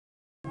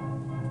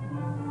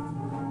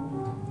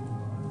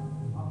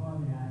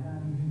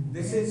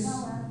This is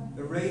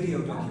a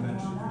radio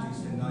documentary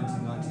produced in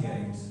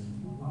 1998.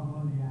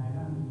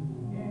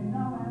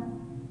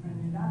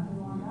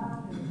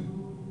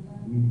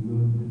 We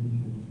learn British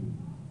history.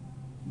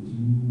 We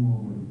knew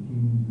more about the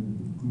kings and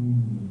the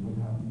queens and what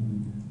happened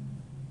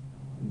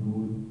in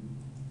old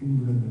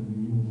England, and we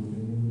knew about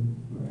England.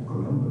 Like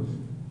Columbus,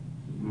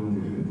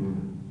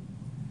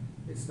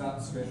 It's that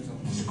straight on.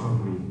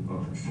 discovery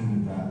of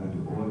Trinidad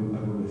and all the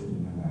other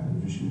Western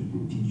Islands, which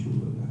they teach you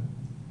about that.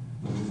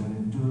 But it's an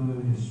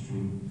internal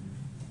history.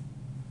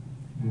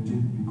 They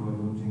did, because I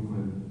don't think,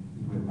 well,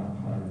 it went back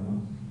far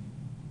enough.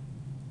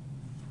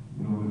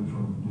 You know,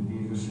 from the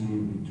days of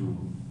slavery to,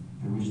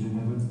 I wish they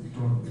never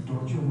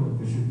taught you about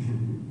the days of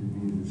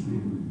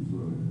slavery. So,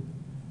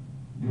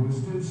 there were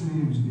still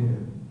slaves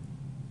there.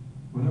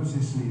 When I say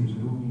slaves,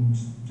 I don't mean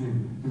slaves.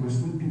 There were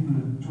still people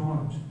that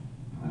taught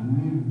and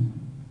lived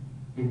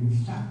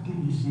exactly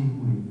the same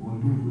way,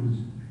 although it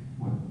was,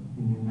 what,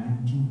 in the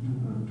 19th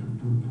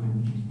to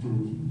 20s,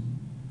 30s.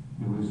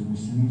 There was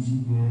Miss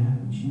Lizzie there,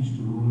 and she used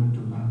to roll her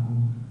tobacco,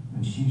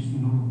 and she used to,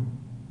 you know,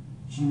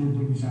 she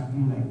lived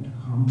exactly like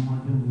her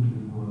mother lived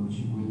in the world.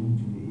 She went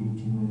into the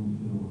 18th, and,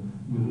 you know,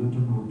 we learned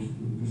about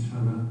this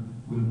fella,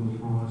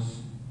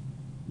 Wilberforce,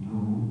 you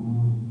know,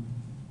 who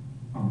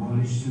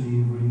abolished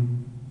slavery,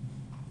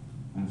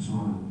 and so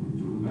on.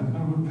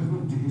 That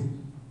would take.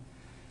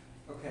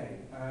 Okay,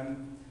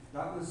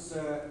 that was,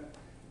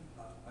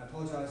 I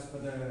apologise for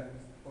the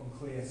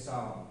unclear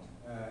sound.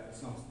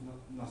 It's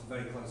not a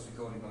very close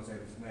recording I was able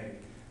to make,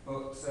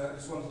 but I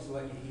just wanted to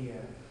let you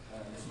hear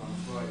this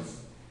man's voice.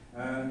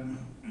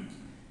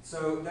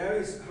 So there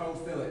is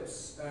Harold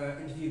Phillips,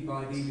 interviewed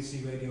by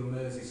BBC Radio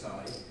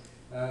Merseyside.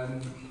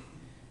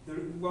 The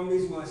one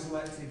reason why I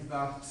selected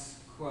that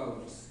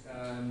quote,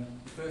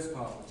 the first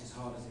part, which is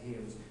harder to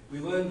hear, was, we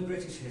learned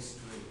British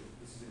history,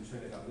 this is in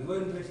Trinidad, we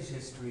learned British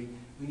history,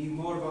 we knew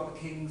more about the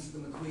kings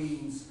and the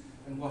queens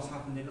and what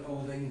happened in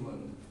Old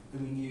England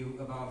than we knew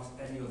about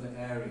any other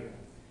area.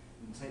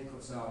 And take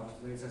cuts out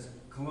where it says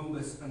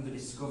Columbus and the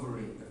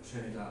discovery of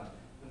Trinidad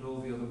and all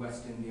the other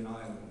West Indian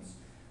islands.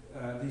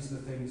 These are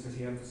the things that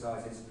he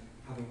emphasises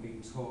having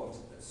been taught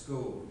at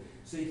school.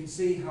 So you can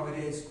see how it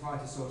is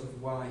quite a sort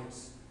of white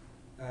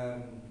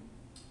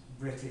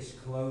British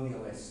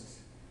colonialist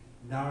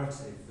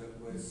narrative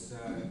that was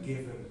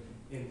given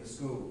in the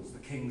schools, the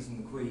kings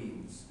and the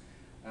queens,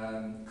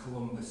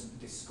 Columbus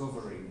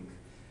discovering.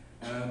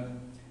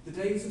 The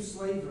days of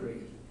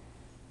slavery,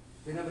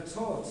 they never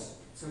taught.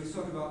 So he's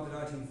talking about the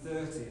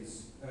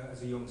 1930s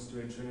as a youngster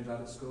in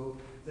Trinidad at school.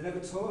 They never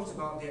taught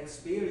about the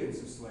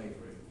experience of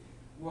slavery.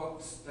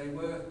 What they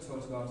were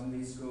taught about in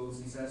these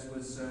schools, he says,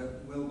 was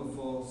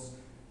Wilberforce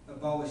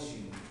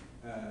abolishing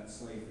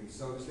slavery.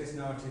 So it was this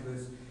narrative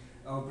as,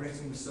 oh,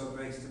 Britain was so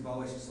great it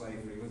abolished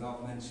slavery,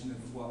 without mention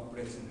of what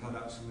Britain had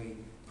actually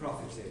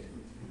profited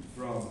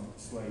from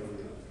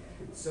slavery.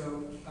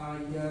 So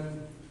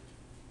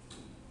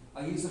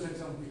I use that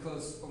example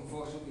because,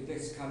 unfortunately,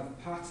 this kind of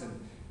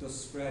pattern does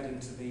spread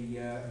into the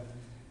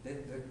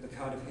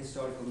kind of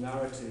historical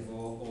narrative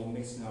or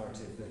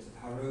misnarrative that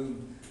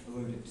Haroon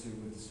alluded to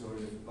with the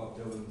story of Bob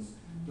Dylan's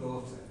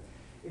daughter.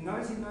 In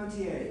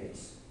 1998,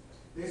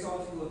 this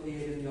article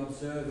appeared in the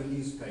Observer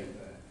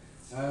newspaper.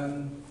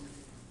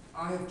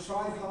 I have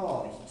tried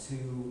hard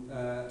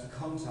to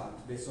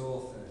contact this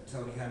author,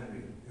 Tony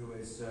Henry, who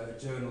is a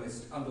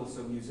journalist and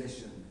also a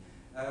musician.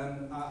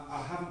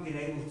 I haven't been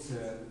able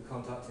to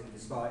contact him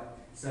despite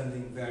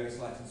sending various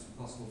letters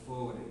for possible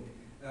forwarding.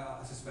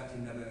 I suspect he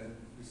never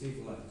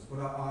received the letters.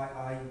 But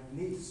I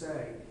need to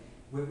say,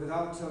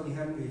 without Tony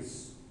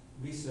Henry's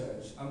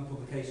research and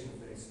publication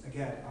of this,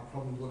 again, I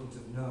probably wouldn't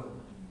have known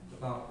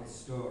about this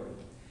story.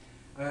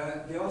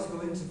 The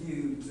article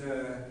interviewed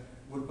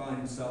Woodbine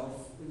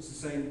himself. It was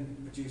the same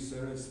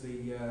producer as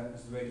the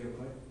radio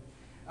clip.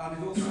 And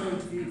it also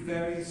interviewed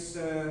various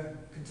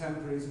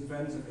contemporaries and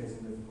friends of his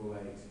in Liverpool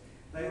 8.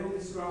 They all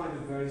describe a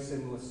very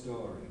similar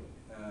story,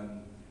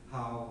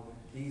 how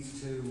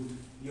these two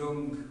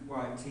young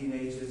white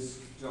teenagers,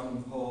 John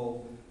and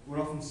Paul, were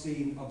often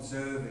seen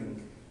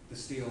observing the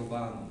steel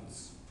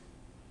bands.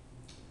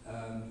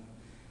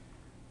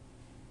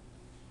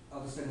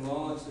 I'll just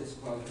enlarge this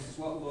quote. This is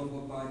what Lord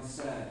Woodbine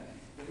said.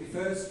 It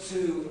refers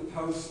to a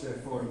poster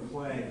for a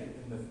play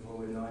in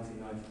Liverpool in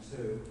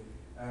 1992,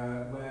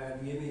 where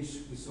the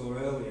image we saw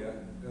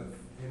earlier of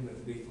him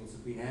with the Beatles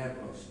had been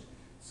airbrushed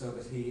so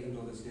that he and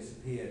others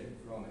disappeared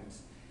from it.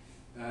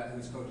 He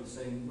was quoted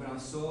saying, "When I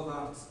saw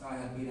that I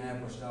had been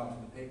airbrushed out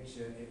of the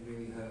picture, it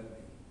really hurt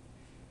me.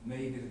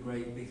 Maybe the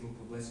great Beatle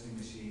publicity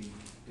machine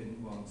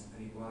didn't want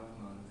any black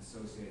man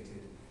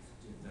associated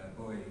with their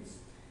boys."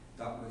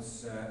 That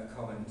was a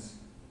comment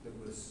that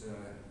was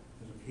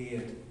that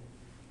appeared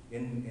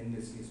in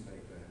this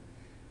newspaper.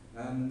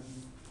 How are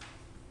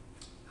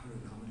we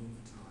doing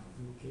for time?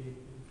 Okay.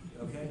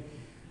 Okay.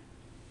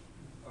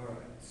 All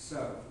right. So.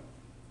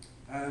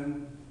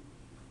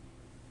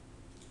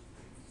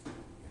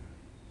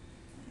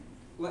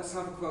 Let's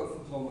have a quote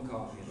from Paul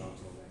McCartney about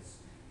all this.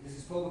 This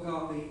is Paul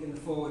McCartney in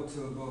the foreword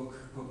to a book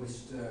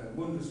published,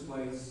 Wondrous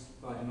Place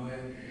by De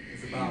Noia.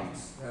 It's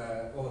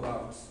about, all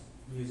about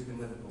music in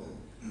Liverpool.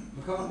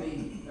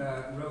 McCartney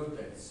wrote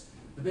this.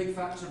 The big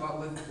factor about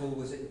Liverpool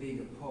was it being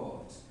a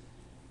port.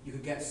 You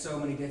could get so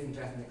many different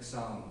ethnic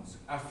sounds,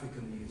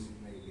 African music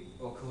maybe,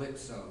 or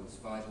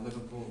calypsos by the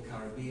Liverpool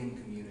Caribbean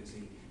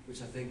community,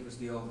 which I think was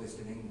the oldest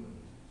in England.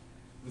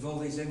 With all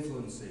these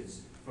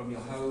influences from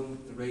your home,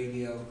 the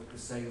radio, the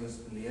sailors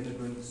and the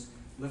immigrants,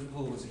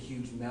 Liverpool was a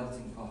huge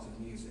melting pot of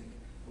music,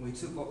 and we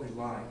took what we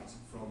liked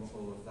from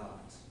all of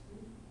that.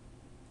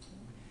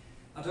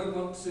 I don't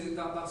want to,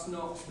 that's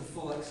not the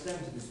full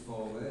extent of his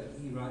foreword.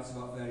 He writes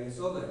about various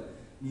other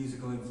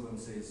musical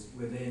influences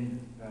within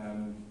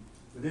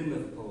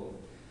Liverpool.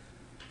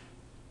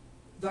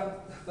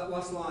 That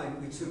last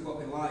line, we took what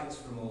we liked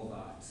from all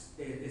that,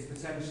 is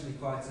potentially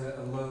quite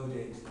a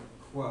loaded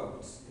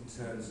quote in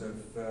terms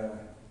of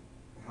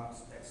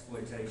perhaps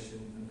exploitation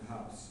and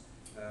perhaps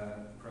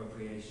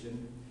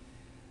appropriation.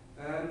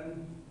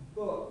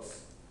 But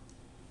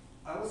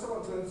I also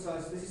want to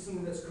emphasise, this is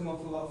something that's come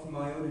up a lot from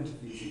my own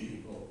interviews with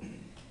people,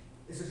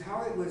 is that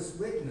how it was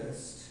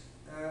witnessed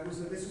was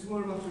that this was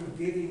more a matter of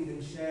giving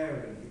than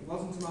sharing. It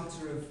wasn't a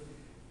matter of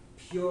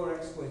pure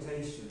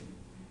exploitation.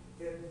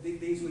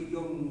 These were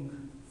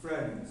young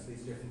friends,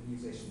 these different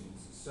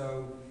musicians.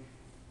 So,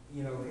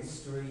 you know,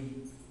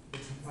 history,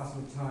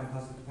 passing of time,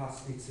 has the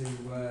capacity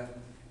to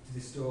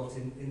distort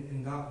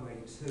in that way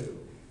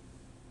too.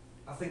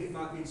 I think it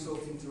might be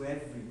insulting to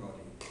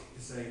everybody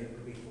to say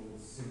that the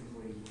Beatles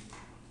simply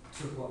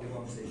took what they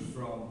wanted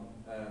from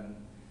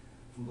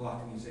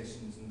black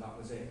musicians and that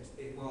was it.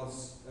 It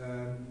was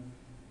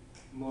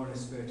more in a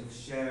spirit of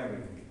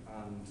sharing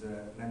and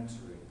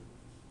mentoring.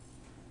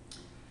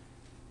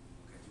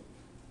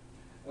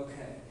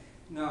 Okay.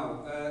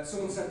 Now,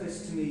 someone said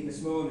this to me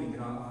this morning,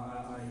 and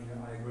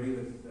I agree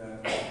with.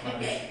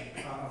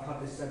 I've had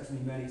this said to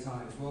me many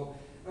times. Well,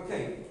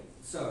 okay.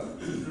 So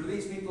there are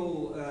these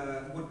people,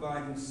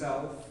 Woodbine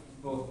himself,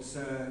 but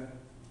to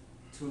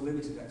a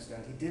limited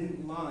extent, he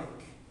didn't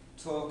like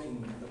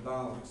talking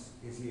about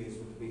his years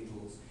with the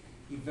Beatles.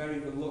 He very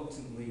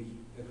reluctantly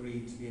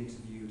agreed to be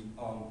interviewed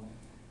on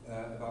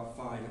about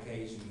 5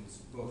 occasions,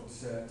 but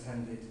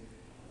tended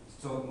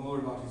to talk more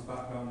about his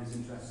background, his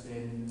interest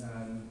in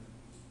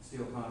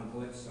steel pan and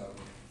calypso.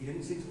 He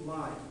didn't seem to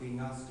like being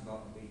asked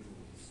about the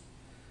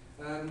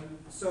Beatles.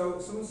 So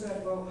someone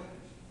said, well,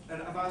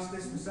 and I've asked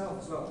this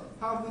myself as well,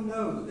 how do we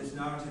know that this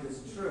narrative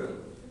is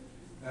true?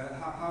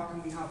 How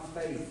can we have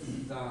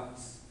faith that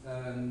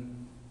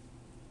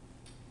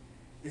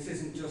this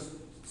isn't just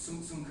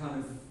some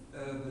kind of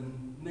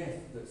urban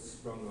myth that's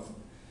sprung up?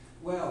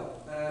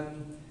 Well,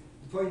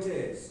 the point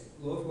is,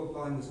 Lord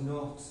Woodbine was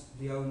not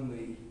the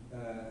only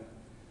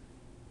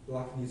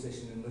black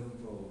musician in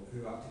Liverpool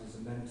who acted as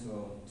a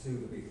mentor to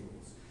the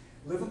Beatles.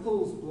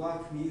 Liverpool's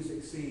black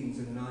music scenes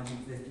in the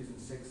 1950s and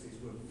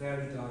 60s were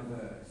very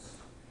diverse.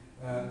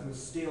 There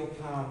was steel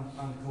pan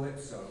and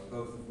calypso,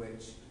 both of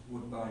which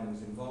Woodbine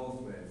was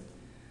involved with,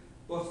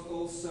 but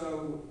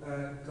also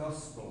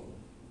gospel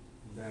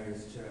in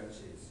various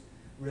churches,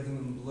 rhythm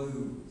and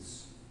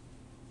blues,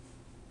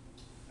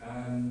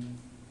 and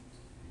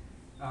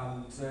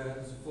there's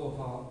a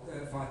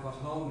 5-part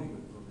harmony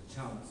with the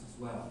chants as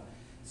well.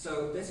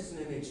 So this is an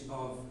image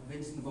of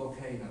Vince and the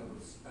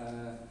Volcanoes.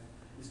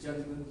 This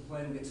gentleman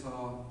playing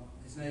guitar,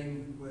 his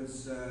name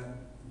was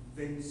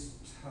Vince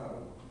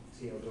Tow,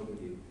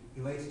 T-O-W. He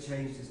later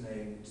changed his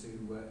name to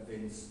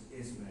Vince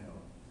Ismail.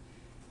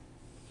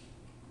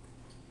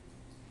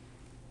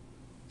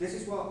 This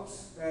is what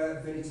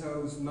Vinnie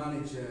Tow's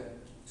manager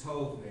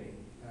told me.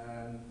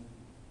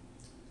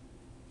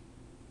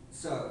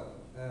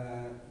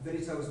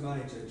 Vinnie Tow's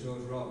manager,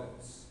 George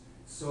Roberts,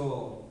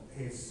 saw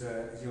his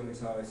young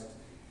guitarist.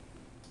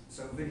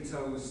 So Vinnie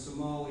Tow was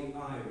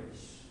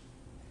Somali-Irish.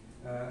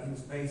 He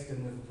was based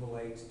in Liverpool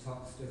 8,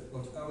 Toxteth,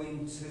 but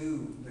owing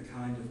to the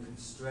kind of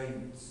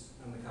constraints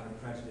and the kind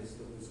of prejudice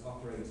that was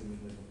operating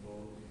in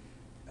Liverpool,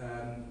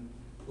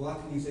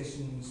 black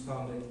musicians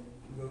found it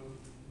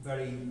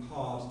very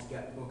hard to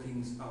get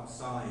bookings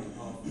outside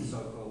of the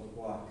so-called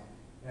black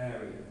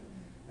area.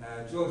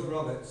 George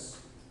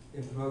Roberts,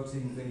 in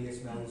promoting Vinnie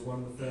Ismail, was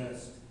one of the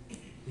first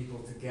people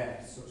to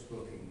get such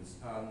bookings,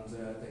 and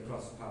they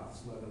crossed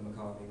paths, Lennon and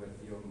McCartney with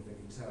young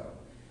Vinnie Tow.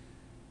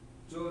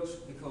 George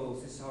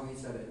recalls, this is how he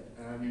said it,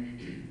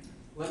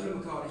 Lennon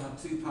and McCartney had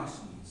 2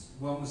 passions.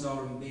 One was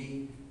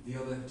R&B, the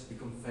other to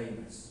become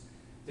famous.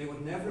 They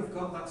would never have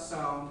got that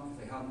sound if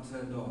they hadn't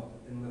turned up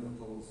in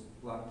Liverpool's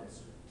Black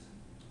District.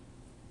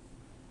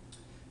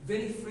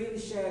 Vinnie freely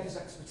shared his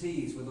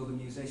expertise with other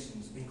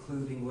musicians,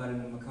 including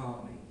Lennon and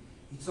McCartney.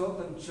 He taught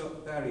them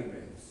Chuck Berry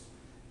riffs.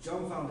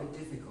 John found it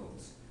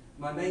difficult.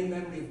 My main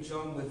memory of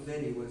John with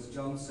Vinnie was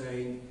John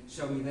saying,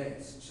 "Show me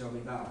this, show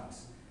me that."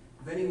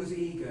 Vinnie was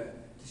eager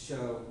to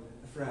show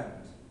a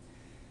friend.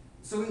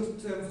 Something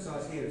to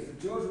emphasise here is that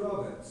George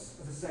Roberts,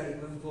 as I say,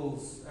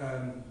 Liverpool's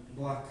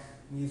black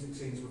music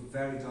scenes were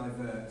very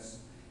diverse.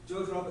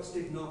 George Roberts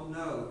did not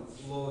know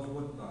Lord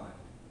Woodbine.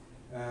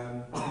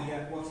 and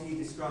yet what he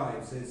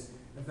describes is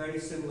a very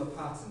similar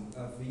pattern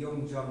of the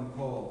young John and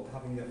Paul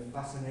having a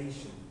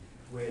fascination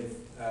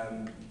with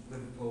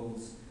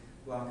Liverpool's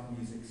black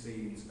music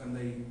scenes, and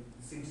they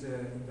seem to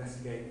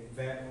investigate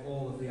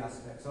all of the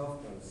aspects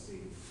of those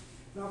scenes.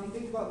 Now, if you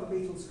think about the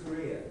Beatles'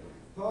 career,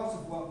 part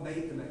of what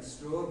made them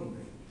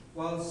extraordinary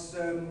was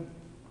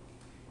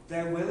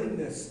their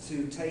willingness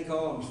to take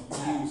on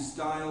new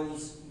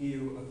styles,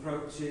 new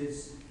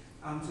approaches,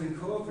 and to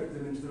incorporate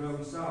them into their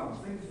own sound.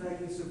 Think of their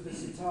use of the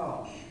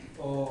sitar,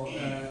 or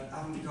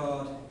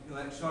avant-garde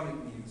electronic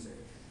music.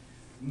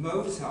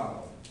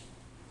 Motown.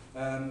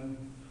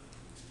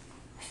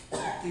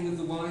 Think of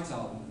the White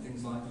Album,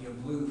 things like Your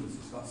Blues,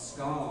 it's got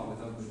Scar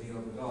with Over the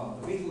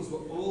Overgone. The Beatles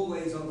were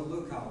always on the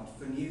lookout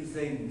for new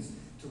things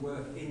to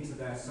work into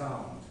their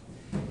sound.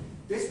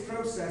 This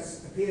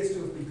process appears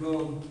to have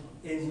begun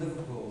in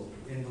Liverpool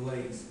in the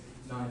late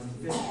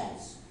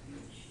 1950s.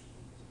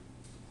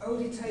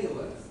 Odie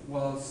Taylor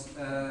was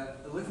a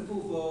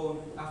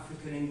Liverpool-born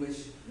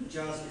African-English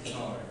jazz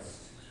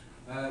guitarist.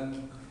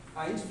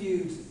 I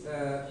interviewed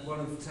one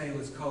of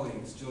Taylor's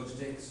colleagues, George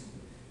Dixon,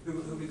 who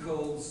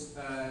recalls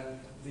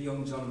the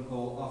young John and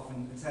Paul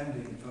often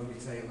attending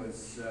Odie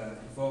Taylor's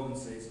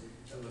performances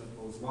at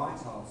Liverpool's White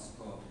House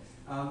Club.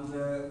 And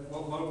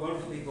one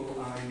of the people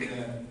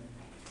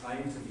I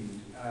interviewed,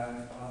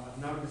 I've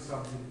now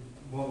decided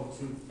more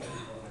to,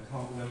 I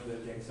can't remember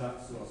the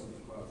exact source of the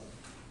quote,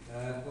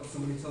 but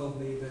somebody told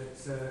me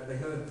that they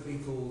heard the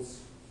Beatles,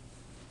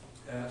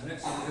 the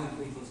next time they heard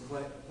the Beatles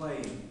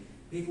playing,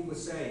 people were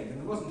saying, and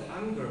there wasn't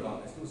anger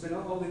about this, people were saying,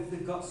 oh,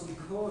 they've got some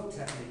chord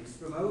techniques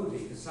from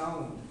Odie, the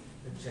sound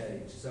had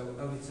changed. So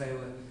Odie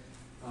Taylor,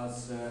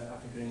 as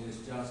African-English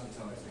jazz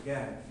guitarist,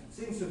 again,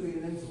 seems to have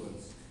been an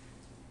influence.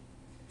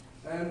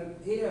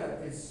 Here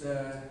is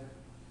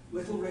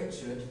Little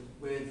Richard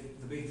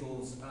with the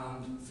Beatles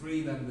and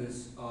 3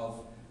 members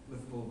of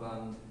Liverpool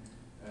band,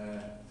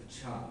 the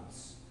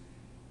Chants.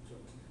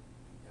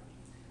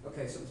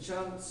 Okay, so the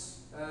Chants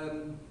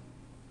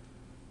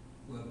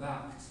were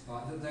backed.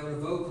 They were a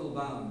vocal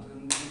band,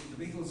 and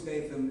the Beatles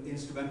gave them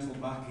instrumental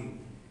backing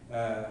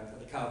at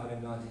the Cavern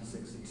in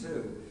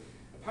 1962.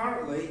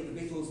 Apparently,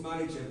 the Beatles'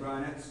 manager,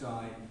 Brian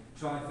Epstein,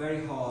 tried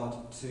very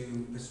hard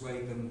to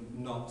persuade them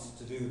not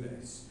to do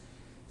this.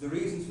 The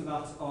reasons for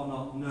that are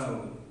not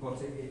known, but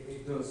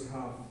it does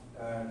have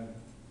a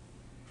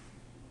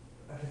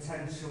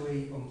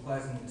potentially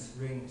unpleasant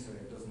ring to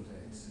it, doesn't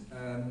it?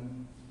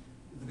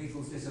 The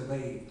Beatles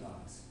disobeyed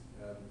that.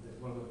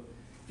 One of the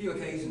few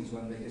occasions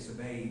when they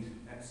disobeyed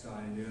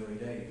Epstein in the early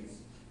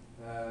days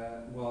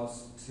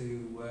was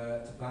to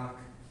back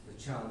the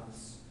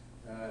Chants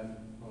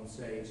on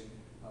stage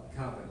at the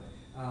Cavern.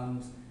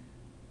 And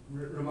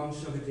Ramon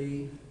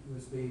Sugar-Dean, who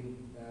has been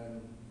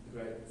a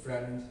great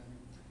friend,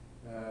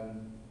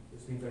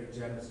 has been very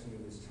generous to me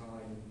with his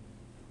time,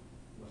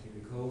 what he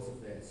recalls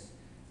of this.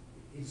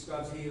 He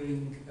describes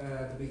hearing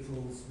the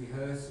Beatles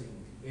rehearsing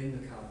in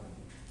the Cavern,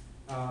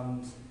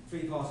 and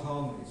 3-part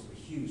harmonies were a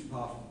huge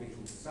part of the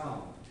Beatles'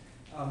 sound.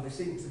 They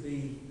seem to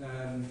be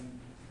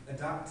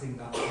adapting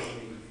that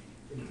technique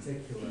in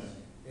particular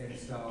in a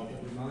style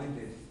that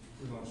reminded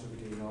Ramon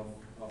Sugar-Dean of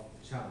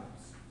the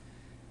Chants.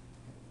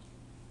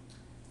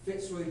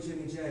 Fitzroy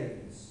Jimmy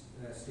James,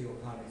 steel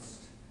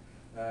panist,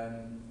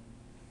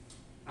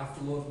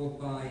 after Lord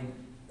Woodbine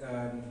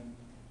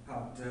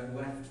had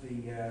left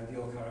the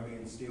All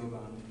Caribbean Steel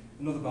Band,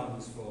 another band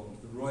was formed,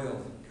 the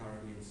Royal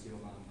Caribbean Steel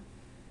Band.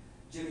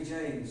 Jimmy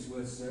James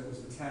was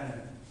the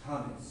tenor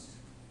panist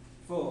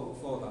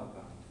for that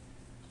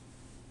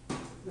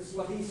band. This is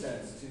what he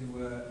says to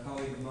a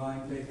colleague of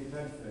mine, David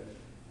Bedford.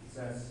 He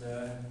says,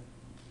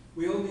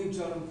 we all knew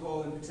John and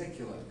Paul in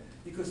particular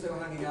because they were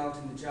hanging out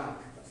in the Jack,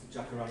 that's the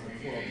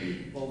Jacaranda Club,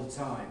 all the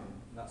time.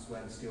 That's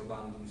where the steel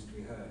band used to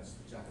rehearse,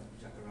 the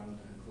Jacaranda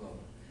Club.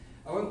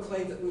 I won't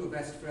claim that we were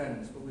best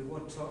friends, but we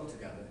would talk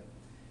together.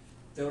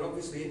 They were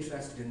obviously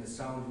interested in the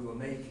sound we were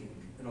making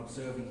and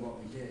observing what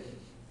we did.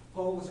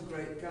 Paul was a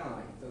great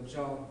guy, though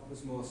John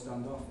was more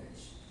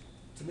standoffish.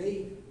 To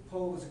me,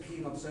 Paul was a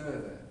keen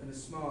observer and a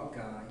smart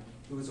guy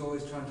who was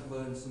always trying to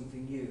learn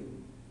something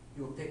new.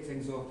 He would pick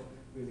things up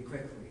really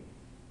quickly.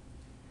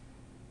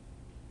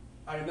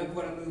 I remember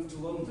when I moved to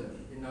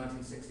London in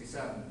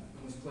 1967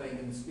 and was playing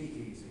in the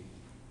Speakeasy.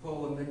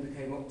 Paul and Linda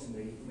came up to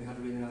me and we had a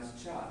really nice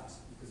chat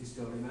because he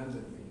still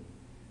remembered me.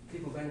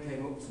 People then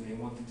came up to me and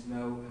wanted to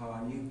know how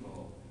I knew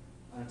Paul,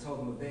 and I told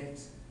them a bit,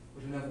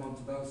 but I never want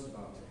to boast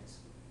about it.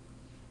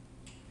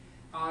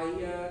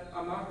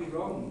 I might be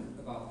wrong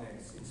about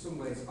this. In some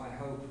ways, I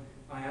hope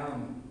I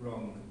am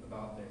wrong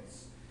about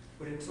this.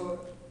 But in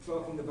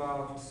talking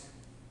about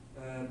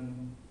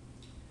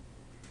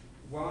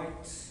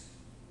white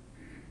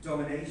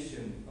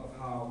domination of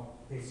how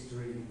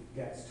history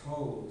gets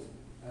told,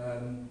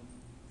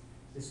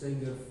 this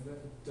thing of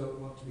don't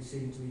want to be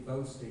seen to be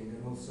boasting,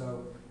 and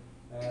also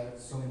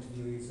some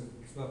interviewees have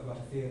spoken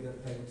about a fear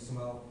that they would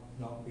somehow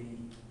not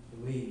be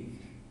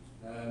believed.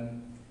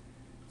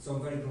 So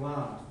I'm very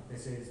glad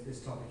this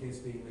topic is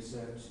being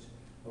researched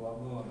a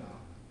lot more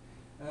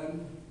now.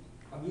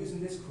 I'm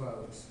using this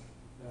quote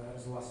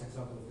as the last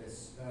example of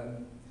this.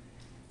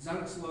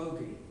 Zanx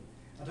Logie.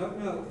 I don't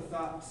know if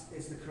that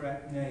is the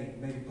correct name.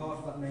 Maybe part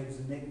of that name is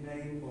a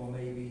nickname, or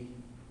maybe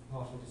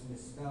part of it is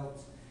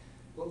misspelt.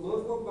 But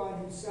Lord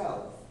Woodbine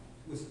himself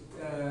was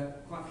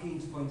quite keen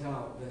to point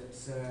out that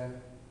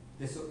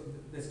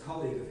this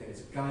colleague of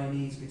his,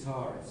 Guyanese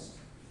guitarist,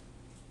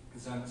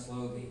 Zanx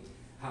Logie,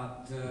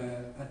 had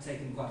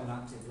taken quite an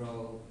active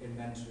role in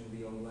mentoring the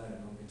young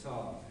Lennon on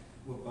guitar.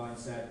 Woodbine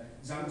said,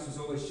 Zanx was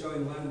always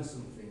showing Lennon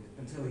something.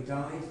 Until he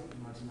died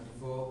in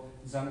 1994,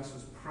 Zanx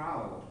was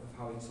proud of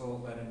how he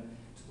taught Lennon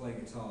to play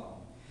guitar.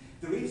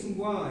 The reason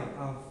why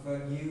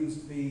I've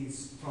used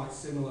these quite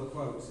similar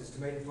quotes is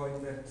to make the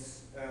point that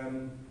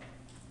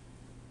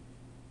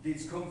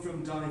these come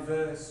from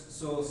diverse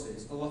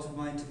sources. A lot of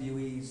my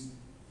interviewees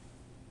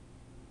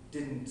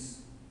didn't,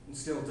 and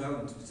still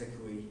don't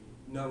particularly,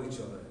 know each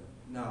other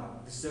now.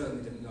 They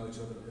certainly didn't know each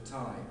other at the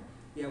time.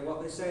 Yet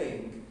what they're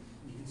saying,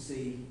 you can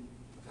see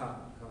a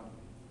pattern, can't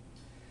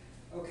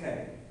you?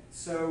 Okay,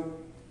 so,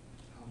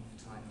 how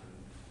much time?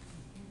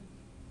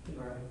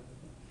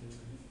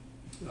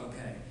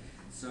 Okay,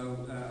 so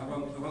I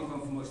won't go on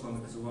for much longer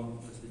because I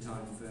want there to be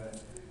time for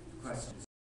questions.